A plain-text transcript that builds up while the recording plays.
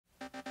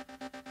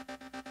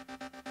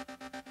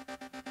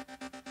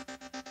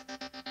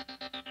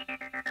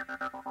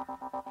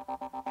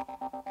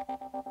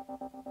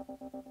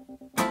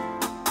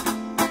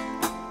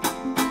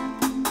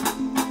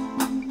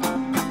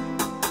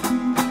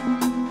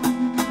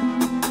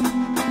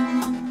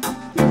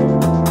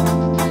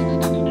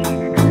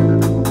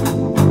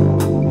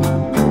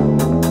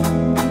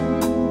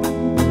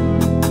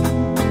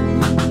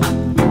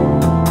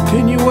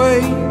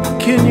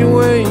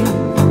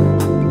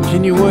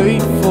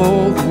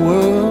for the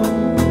world.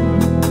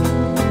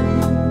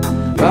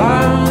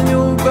 Lie on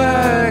your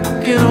back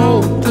and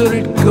hope that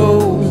it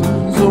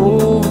goes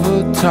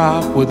over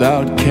top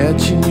without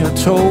catching your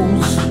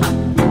toes.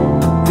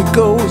 It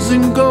goes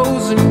and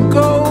goes and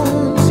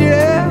goes,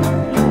 yeah,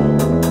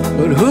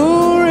 but who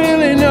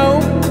really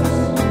knows?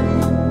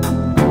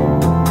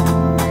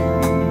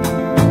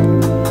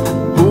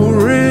 Who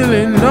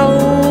really knows?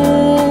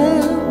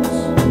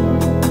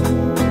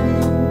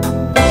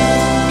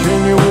 Can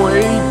you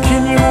wait?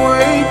 Can you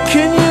wait?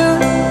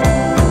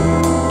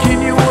 Can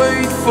you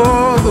wait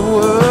for the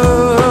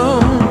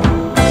world?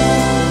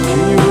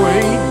 Can you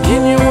wait?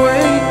 Can you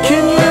wait?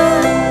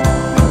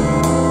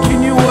 Can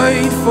you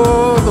wait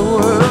for the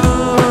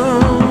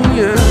world?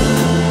 Yeah.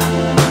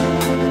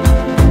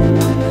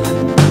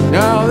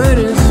 Now that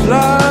it's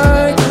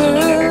like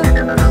this,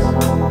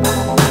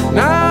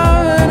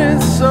 now that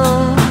it's so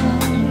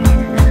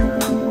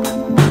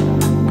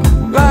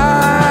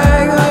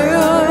like this.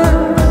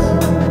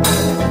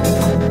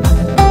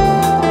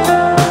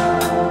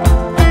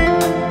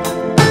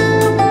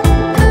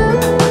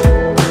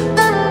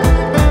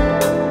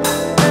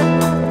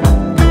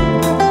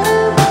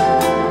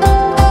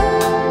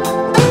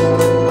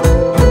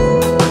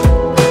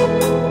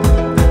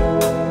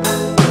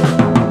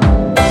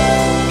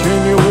 Can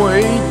you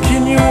wait?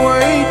 Can you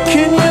wait?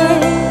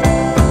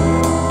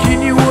 Can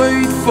you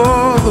wait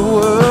for the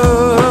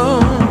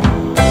world?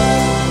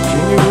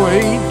 Can you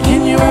wait?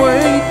 Can you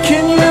wait?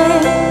 Can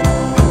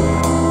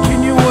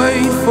you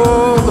wait for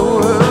the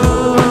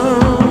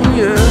world?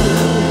 Yeah.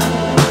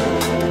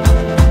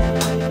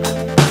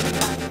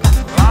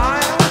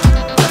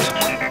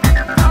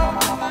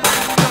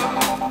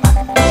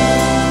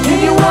 Can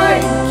you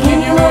wait? Can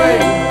you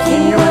wait?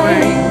 Can you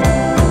wait?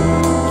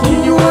 Can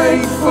you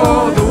wait for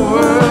the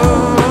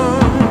world?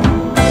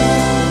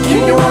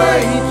 Can you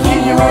wait? Can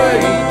you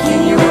wait? Can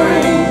you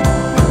wait?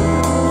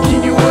 Can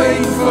you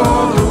wait for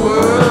the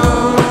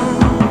world?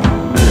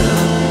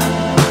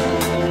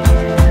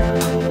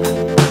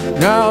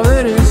 Now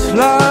that it's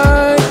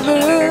like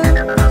this,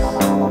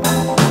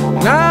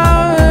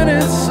 now that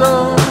it's so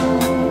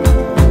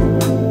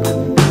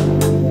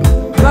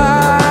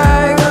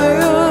like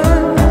this.